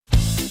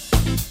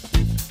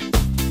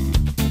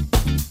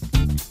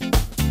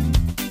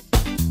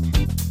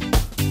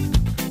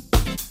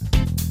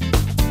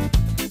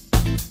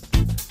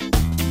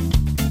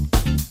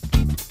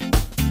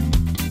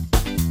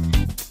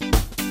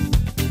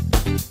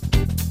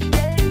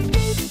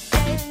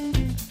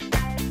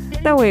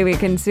way we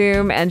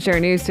consume and share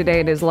news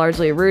today, it is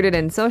largely rooted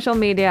in social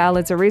media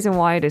outlets. A reason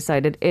why I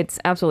decided it's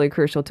absolutely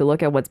crucial to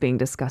look at what's being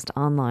discussed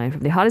online.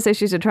 From the hottest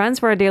issues to trends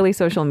for our daily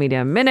social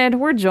media minute,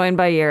 we're joined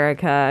by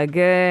Erica.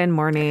 Good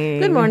morning.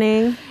 Good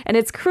morning. And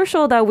it's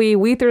crucial that we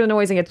weed through the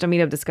noise and get to the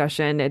meat of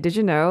discussion. Did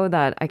you know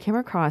that I came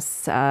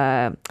across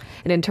an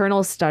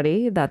internal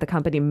study that the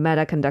company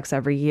Meta conducts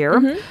every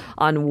year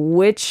on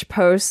which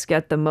posts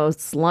get the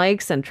most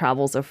likes and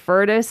travels the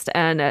furthest?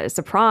 And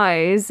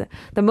surprise,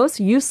 the most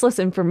useless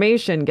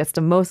information gets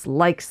the most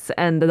likes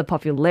and the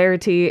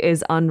popularity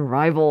is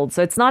unrivaled.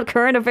 So it's not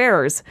current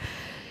affairs.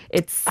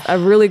 It's a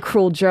really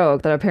cruel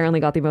joke that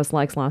apparently got the most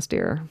likes last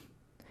year.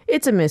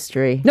 It's a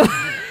mystery.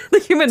 The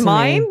human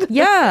mind?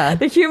 Yeah.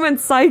 The human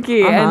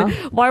psyche and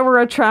why we're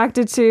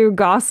attracted to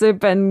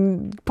gossip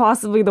and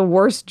possibly the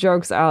worst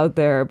jokes out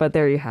there. But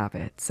there you have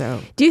it.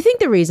 So, do you think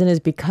the reason is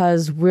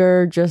because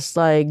we're just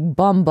like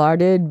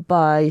bombarded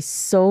by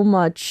so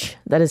much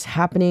that is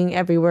happening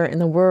everywhere in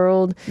the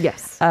world?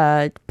 Yes.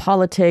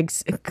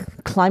 Politics,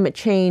 climate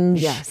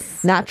change,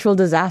 yes, natural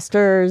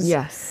disasters.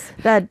 Yes.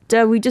 That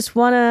we just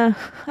want to,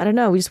 I don't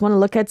know, we just want to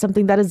look at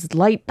something that is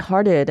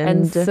lighthearted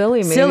and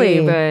silly,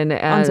 maybe even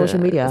on social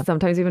media.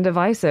 Sometimes even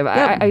divisive.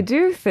 Yep. I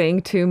do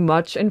think too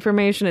much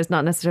information is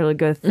not necessarily a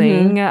good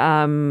thing.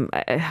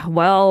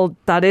 Well,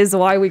 that is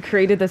why we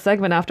created this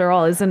segment after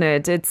all, isn't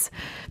it? It's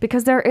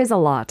because there is a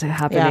lot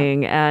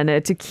happening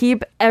and to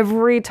keep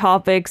every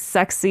topic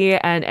sexy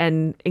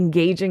and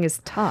engaging is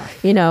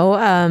tough.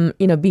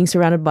 Being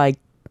surrounded by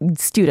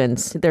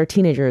students, they're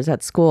teenagers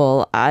at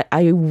school.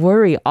 I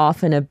worry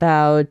often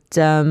about,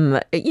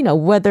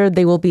 whether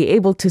they will be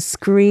able to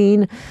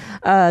screen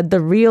the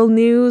real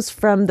news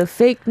from the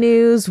fake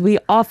news. We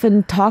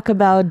often talk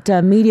about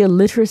media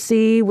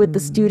literacy with the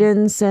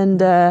students,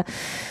 and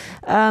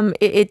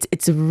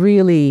it's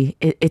really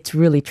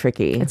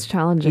tricky. It's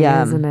challenging,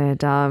 isn't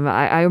it?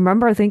 I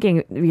remember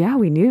thinking,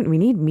 we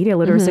need media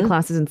literacy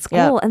classes in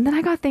school, and then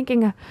I got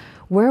thinking,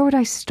 where would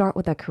I start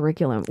with that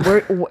curriculum?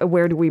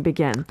 Where do we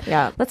begin?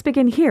 Yeah. Let's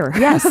begin here.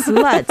 Yes,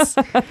 let's.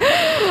 All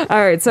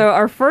right. So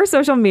our first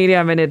social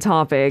media minute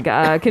topic,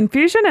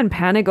 confusion and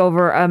panic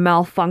over a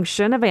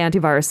malfunction of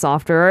antivirus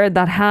software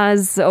that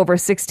has over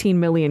 16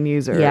 million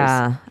users.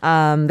 Yeah.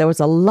 There was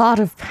a lot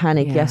of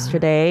panic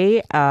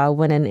yesterday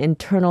when an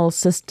internal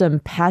system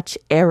patch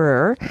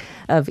error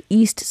of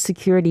East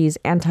Security's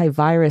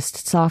antivirus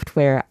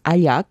software,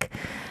 Ayak,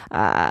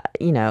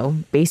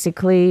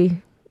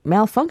 basically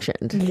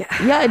malfunctioned.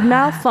 Yeah, it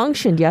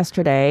malfunctioned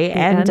yesterday.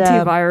 And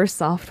antivirus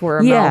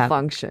software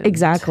malfunctioned.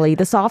 Exactly.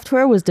 The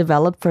software was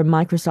developed for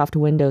Microsoft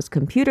Windows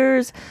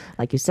computers.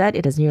 Like you said,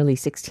 it has nearly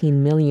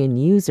 16 million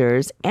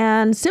users.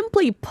 And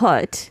simply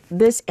put,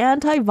 this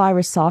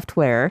antivirus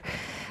software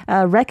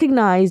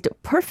recognized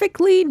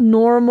perfectly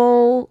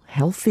normal,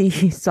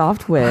 healthy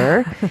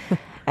software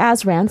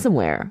as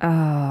ransomware.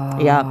 Oh.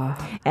 Yeah.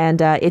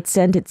 And it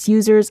sent its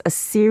users a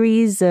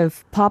series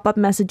of pop-up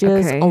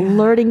messages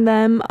alerting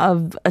them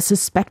of a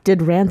suspected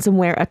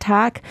ransomware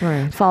attack,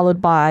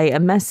 followed by a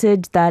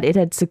message that it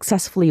had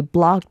successfully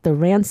blocked the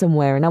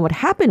ransomware. Now, what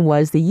happened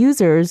was the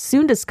users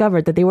soon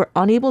discovered that they were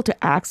unable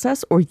to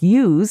access or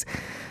use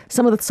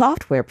some of the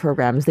software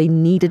programs they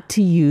needed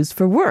to use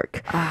for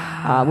work,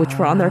 which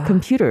were on their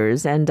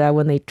computers. And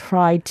when they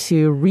tried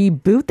to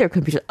reboot their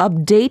computer,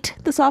 update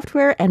the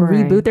software and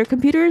reboot their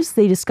computers,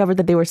 they discovered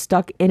that they were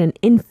stuck in an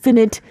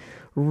infinite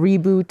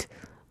reboot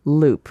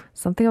loop.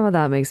 Something about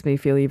that makes me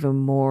feel even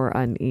more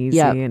uneasy.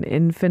 An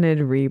infinite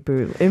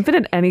reboot,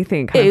 infinite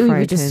anything kind of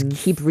frightens. You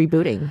just keep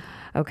rebooting.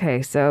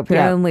 Okay, so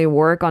apparently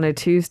work on a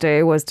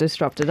Tuesday was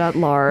disrupted at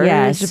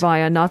large by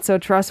a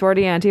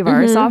not-so-trustworthy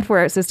antivirus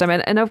software system.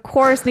 And of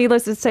course,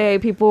 needless to say,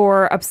 people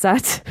were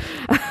upset.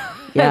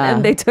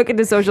 And they took it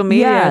to social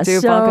media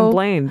to file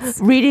complaints.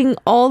 Reading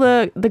all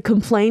the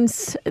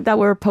complaints that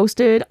were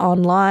posted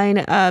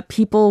online,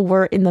 people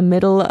were in the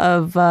middle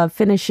of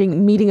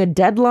meeting a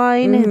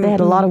deadline. They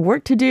had a lot of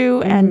work to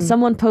do. And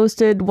someone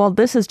posted, well,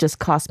 this has just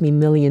cost me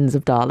millions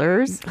of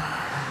dollars.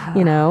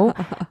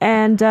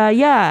 And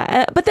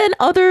but then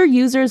other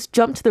users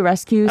jumped to the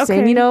rescue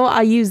saying,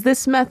 I used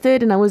this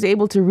method and I was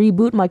able to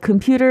reboot my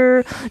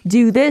computer,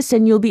 do this,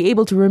 and you'll be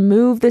able to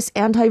remove this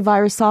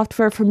antivirus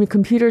software from your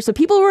computer. So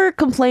people were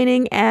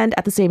complaining and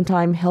at the same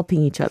time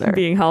helping each other.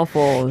 Being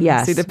helpful.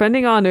 Yes. See,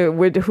 depending on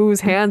with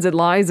whose hands it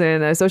lies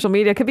in, social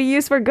media could be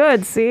used for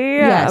good. See?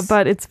 Yes.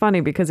 But it's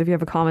funny because if you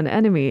have a common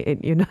enemy,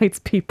 it unites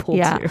people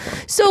too.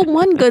 So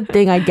one good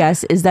thing, I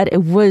guess, is that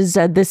it was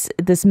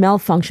this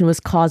malfunction was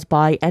caused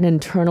by an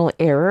internal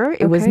error.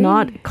 It was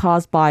not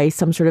caused by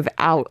some sort of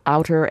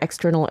outer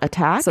external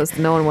attack. So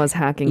no one was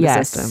hacking the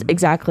system. Yes,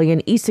 exactly.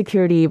 And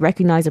eSecurity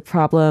recognized a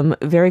problem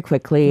very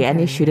quickly and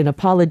issued an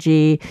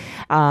apology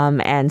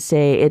and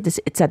say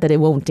it said that it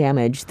won't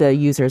damage the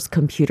user's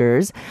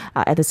computers.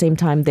 At the same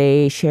time,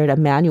 they shared a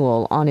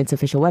manual on its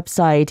official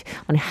website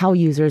on how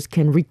users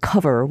can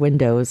recover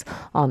Windows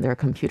on their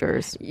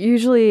computers.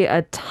 Usually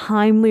a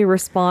timely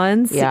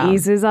response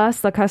eases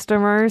us, the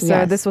customer.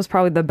 So this was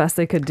probably the best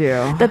they could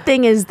do. The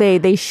thing is,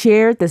 they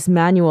shared this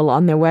manual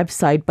on their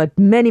website, but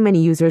many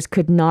users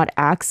could not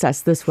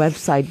access this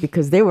website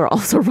because they were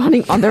also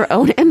running on their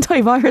own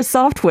antivirus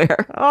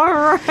software. All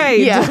right.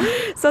 Yeah.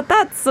 So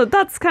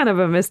that's kind of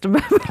a missed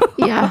memo.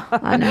 Yeah,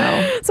 I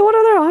know. So what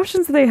other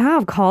options do they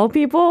have? Call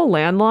people?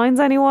 Landlines,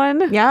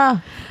 anyone? Yeah.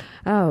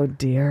 Oh,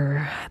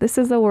 dear. This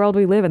is the world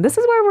we live in. This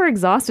is why we're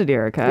exhausted,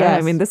 Erica. Yes.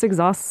 I mean, this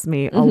exhausts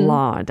me a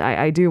lot.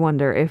 I do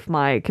wonder if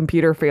my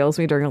computer fails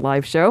me during a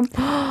live show.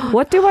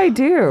 What do I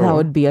do? That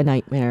would be a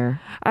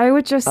nightmare. I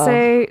would just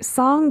say,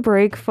 song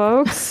break,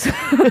 folks.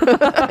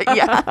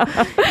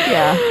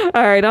 Yeah.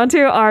 All right, on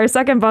to our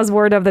second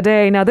buzzword of the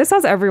day. Now, this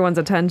has everyone's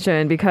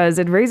attention because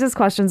it raises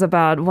questions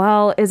about,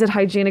 well, is it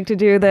hygienic to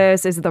do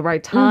this? Is it the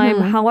right time?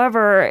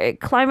 However,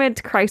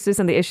 climate crisis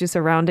and the issues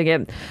surrounding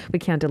it, we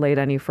can't delay it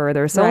any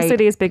further. Seoul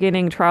City is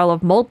beginning trial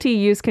of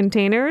multi-use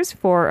containers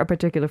for a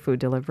particular food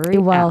delivery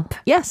app.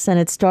 Yes, and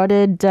it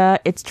started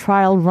its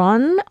trial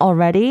run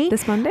already.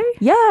 This Monday?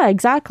 Yeah,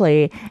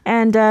 exactly.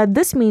 And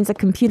this means that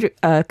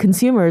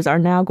consumers are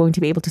now going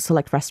to be able to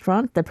select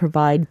restaurants that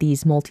provide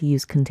these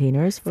multi-use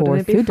containers for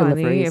Wouldn't it be food funny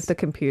deliveries. if the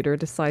computer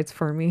decides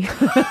for me?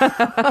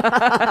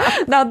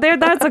 Now,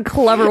 that's a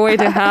clever way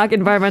to hack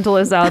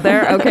environmentalists out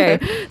there. Okay,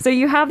 so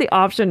you have the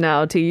option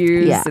now to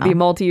use the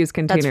multi-use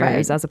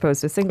containers as opposed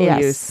to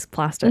single-use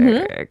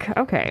plastic.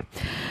 Okay.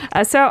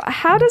 So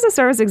how does the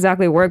service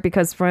exactly work?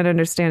 Because from what I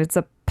understand, it's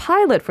a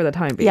pilot for the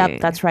time being.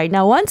 Yep, that's right.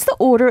 Now, once the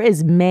order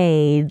is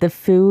made, the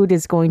food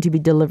is going to be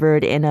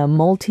delivered in a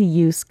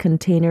multi-use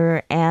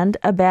container and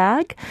a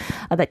bag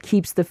that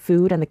keeps the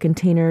food and the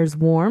containers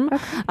warm.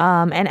 Okay.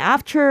 And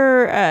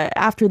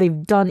after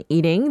they've done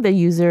eating, the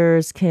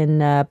users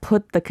can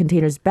put the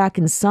containers back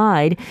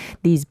inside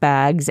these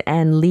bags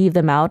and leave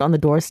them out on the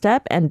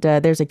doorstep. And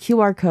there's a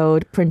QR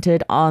code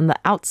printed on the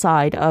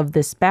outside of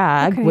this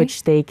bag,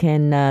 which they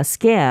can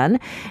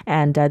scan,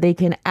 and they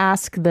can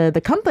ask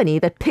the company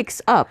that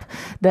picks up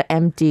the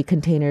empty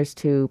containers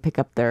to pick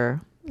up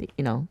their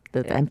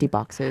the empty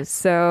boxes.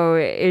 So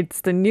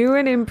it's the new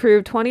and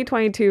improved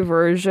 2022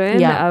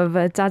 version of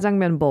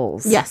jjajangmyeon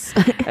bowls. Yes.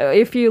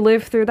 If you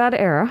live through that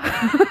era.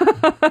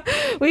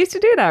 We used to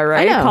do that,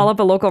 right? Call up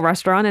a local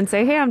restaurant and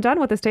say, hey, I'm done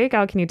with this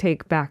takeout. Can you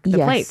take back the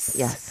plates?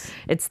 Yes.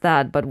 It's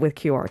that, but with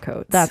QR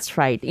codes. That's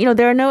right.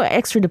 There are no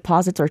extra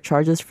deposits or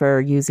charges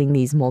for using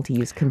these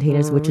multi-use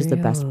containers, which is the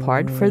best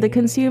part for the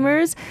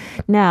consumers.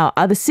 Now,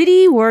 the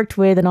city worked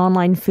with an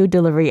online food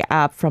delivery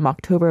app from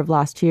October of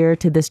last year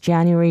to this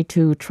January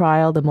to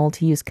trial the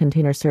multi-use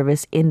container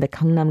service in the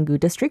Gangnam-gu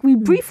district. We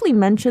briefly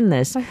mentioned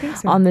this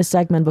on this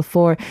segment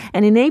before.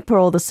 And in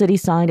April, the city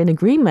signed an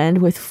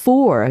agreement with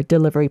 4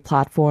 delivery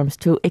platforms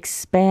to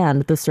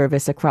expand the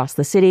service across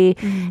the city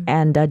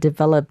and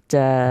developed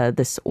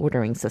this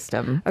ordering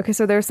system. Okay,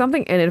 so there's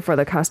something in it for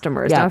the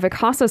customers. Now, if it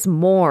costs us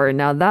more,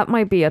 now that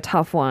might be a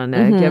tough one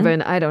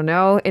given, I don't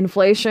know,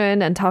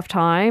 inflation and tough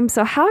times.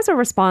 So how has the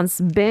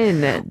response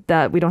been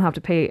that we don't have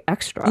to pay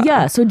extra?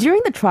 Yeah, so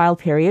during the trial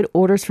period,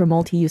 orders for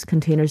multi-use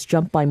containers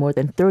jumped by more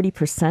than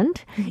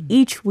 30%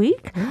 each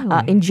week.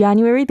 Really? In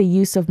January, the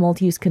use of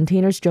multi-use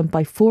containers jumped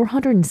by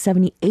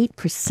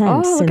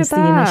 478% since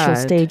the initial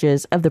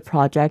stages of the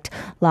project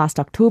last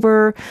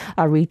October,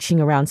 reaching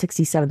around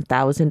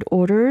 67,000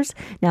 orders.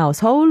 Now,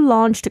 Seoul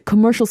launched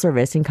commercial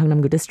service in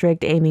Gangnam-gu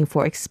district, aiming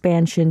for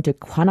expansion to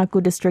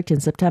Gwanak-gu district in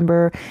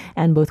September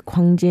and both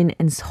Gwangjin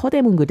and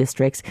Seodaemun-gu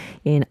districts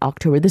in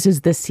October. This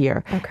is this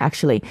year,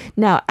 actually.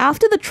 Now,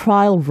 after the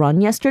trial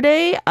run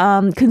yesterday,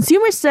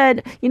 consumers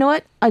said, you know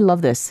what? I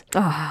love this.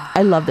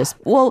 I love this.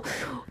 Well,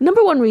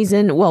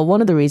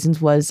 one of the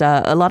reasons was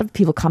a lot of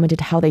people commented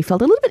how they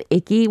felt a little bit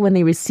icky when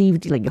they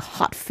received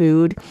hot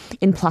food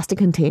in plastic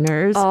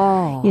containers.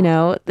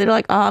 They're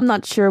like, I'm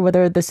not sure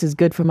whether this is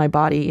good for my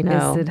body.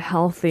 Is it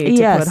healthy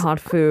to put hot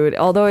food?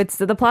 Although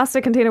the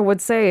plastic container would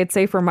say it's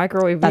safe for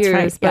microwave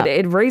use, but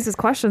it raises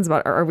questions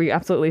about, are we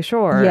absolutely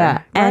sure? Yeah.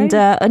 Right? And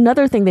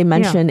another thing they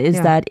mentioned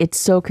is that it's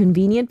so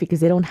convenient because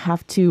they don't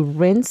have to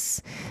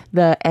rinse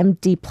the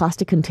empty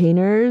plastic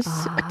containers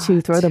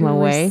to throw them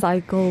away.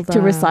 To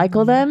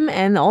recycle them.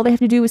 And all they have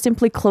to do is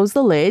simply close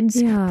the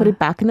lids, put it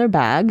back in their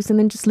bags, and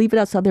then just leave it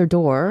outside their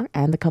door,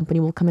 and the company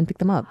will come and pick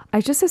them up.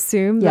 I just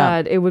assumed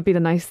that it would be the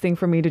nice thing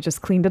for me to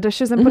just clean the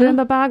dishes and put it in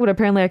the bag, but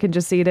apparently I can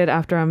just eat it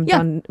after I'm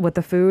done with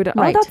the food.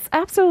 Right. Oh, that's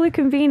absolutely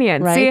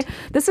convenient. Right. See,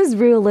 this is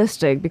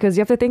realistic because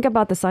you have to think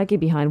about the psyche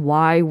behind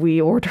why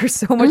we order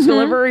so much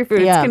delivery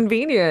food. It's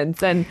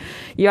convenience. And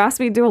you ask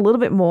me to do a little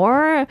bit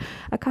more,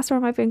 a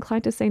customer might be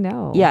inclined to say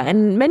no. Yeah,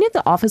 and many of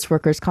the office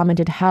workers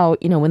commented how,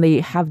 when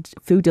they have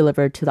food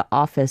delivered to the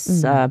office,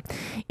 it's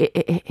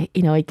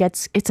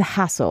a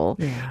hassle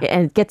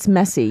and it gets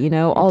messy,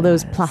 all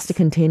those plastic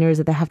containers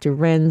that they have to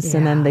rinse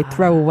and then they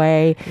throw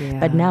away.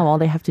 But now all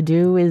they have to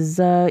do is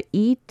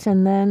eat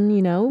and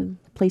then,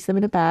 place them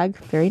in a bag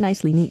very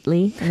nicely,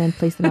 neatly, and then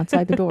place them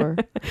outside the door.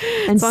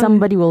 And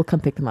somebody will come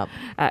pick them up.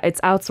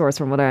 It's outsourced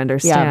from what I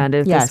understand.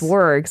 If this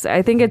works,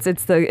 I think it's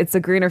the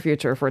greener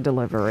future for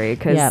delivery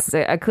because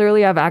I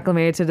clearly have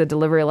acclimated to the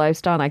delivery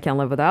lifestyle and I can't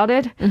live without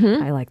it.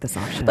 I like this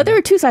option. But there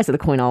are two sides of the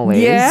coin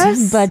always.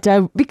 Yes. But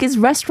because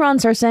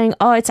restaurants are saying,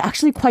 oh, it's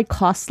actually quite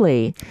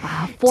costly.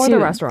 For the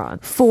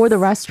restaurants. For the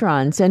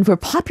restaurants. And for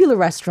popular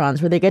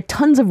restaurants where they get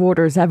tons of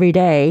orders every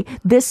day,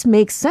 this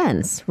makes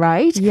sense,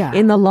 right? Yeah.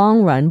 In the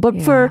long run.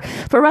 But for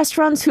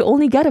restaurants who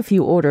only get a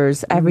few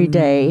orders every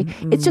day,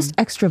 it's just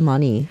extra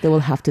money they will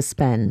have to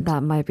spend.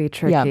 That might be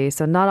tricky.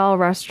 So not all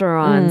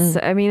restaurants,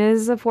 I mean, it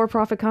is a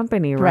for-profit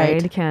company,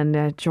 right?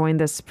 Can join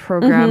this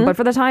program. But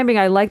for the time being,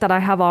 I like that I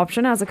have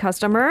option as a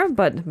customer,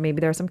 but maybe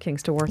there are some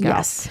kinks to work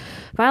out.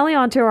 Finally,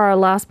 on to our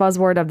last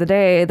buzzword of the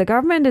day. The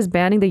government is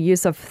banning the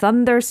use of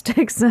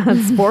thundersticks at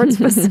sports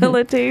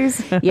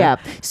facilities.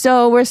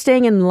 So we're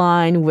staying in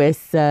line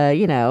with,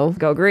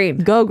 Go green.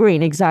 Go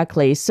green,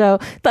 exactly. So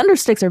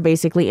thundersticks are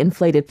basically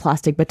inflated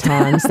plastic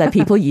batons that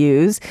people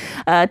use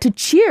to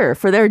cheer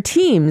for their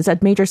teams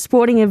at major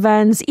sporting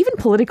events, even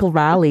political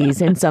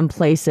rallies in some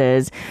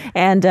places.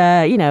 And,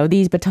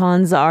 these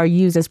batons are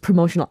used as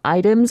promotional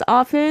items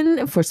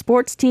often for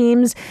sports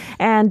teams.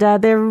 And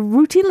they're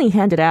routinely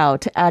handed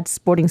out at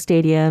sporting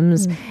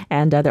stadiums.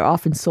 And they're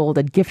often sold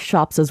at gift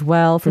shops as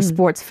well for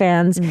sports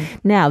fans.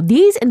 Now,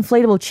 these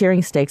inflatable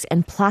cheering sticks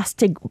and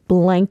plastic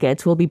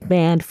blankets will be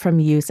banned from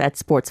use at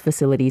sports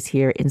facilities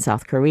here in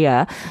South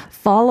Korea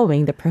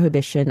following the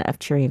prohibition of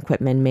cheering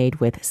equipment made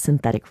with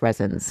synthetic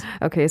resins.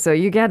 Okay, so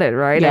you get it,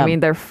 right? I mean,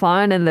 they're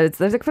fun and they're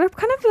kind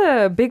of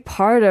a big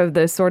part of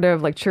this sort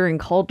of like cheering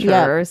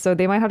culture. So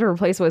they might have to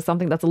replace it with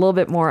something that's a little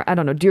bit more,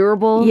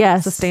 durable,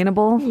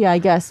 sustainable. Yeah, I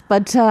guess.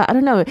 But I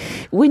don't know.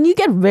 When you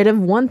get rid of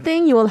one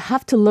thing, you will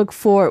have to look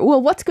for,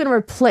 what's going to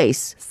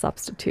replace?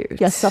 Substitute.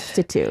 Yeah,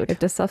 substitute. If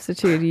the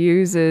substitute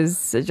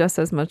uses just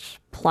as much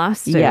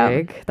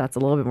plastic, that's a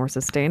little bit more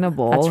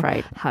sustainable. That's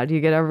right. How do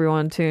you get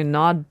everyone to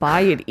not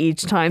buy it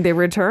each time they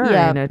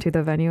return to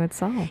the venue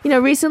itself?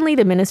 Recently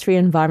the Ministry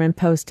of Environment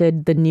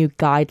posted the new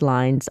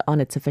guidelines on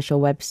its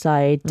official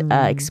website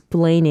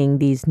explaining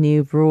these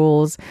new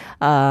rules,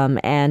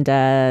 and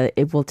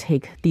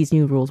these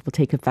new rules will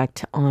take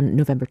effect on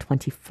November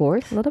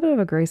 24th. A little bit of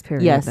a grace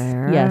period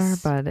there.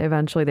 Yes. But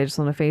eventually they just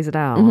want to phase it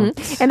out.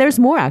 And there's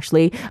more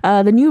actually.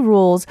 The new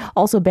rules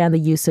also ban the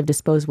use of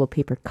disposable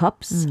paper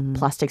cups,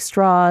 plastic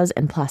straws,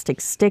 and plastic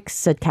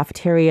sticks at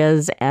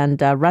cafeterias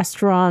and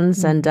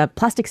restaurants. And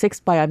plastic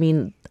sticks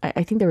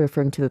I think they're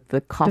referring to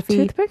the coffee.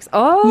 The toothpicks?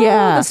 Oh,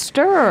 the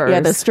stirrers. Yeah,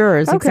 the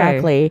stirrers,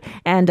 exactly.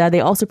 And they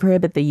also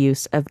prohibit the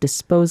use of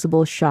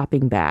disposable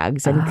shopping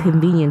bags and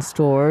convenience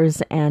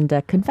stores and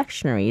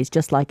confectionaries,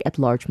 just like at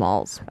large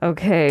malls.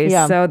 Okay,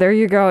 so there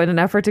you go. In an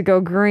effort to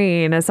go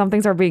green, some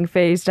things are being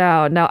phased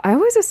out. Now, I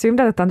always assumed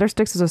that the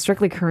thundersticks was a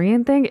strictly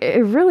Korean thing.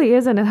 It really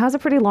isn't. It has a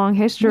pretty long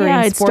history in sports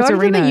arenas. It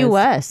started in the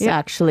U.S.,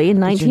 actually, in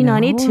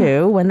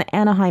 1992, when the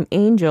Anaheim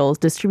Angels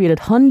distributed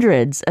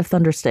hundreds of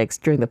thundersticks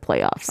during the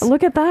playoffs.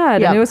 Look at that.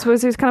 And it was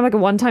kind of like a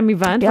one-time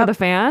event for the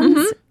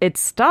fans. It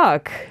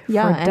stuck for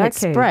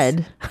decades. It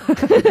spread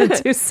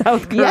to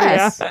South Korea.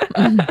 Yes.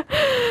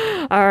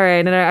 All right.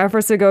 And our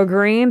efforts to go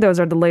green, those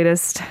are the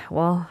latest,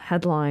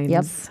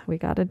 headlines. We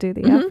got to do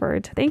the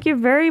effort. Thank you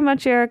very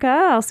much, Erica.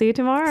 I'll see you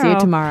tomorrow. See you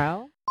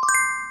tomorrow.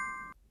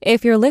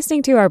 If you're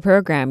listening to our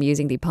program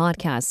using the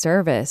podcast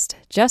service,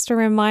 just a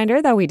reminder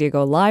that we do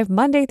go live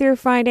Monday through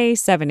Friday,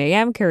 7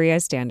 a.m. Korea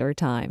Standard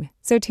Time.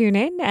 So tune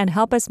in and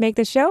help us make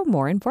the show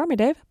more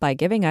informative by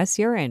giving us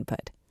your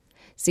input.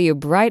 See you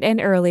bright and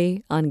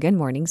early on Good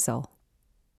Morning Seoul.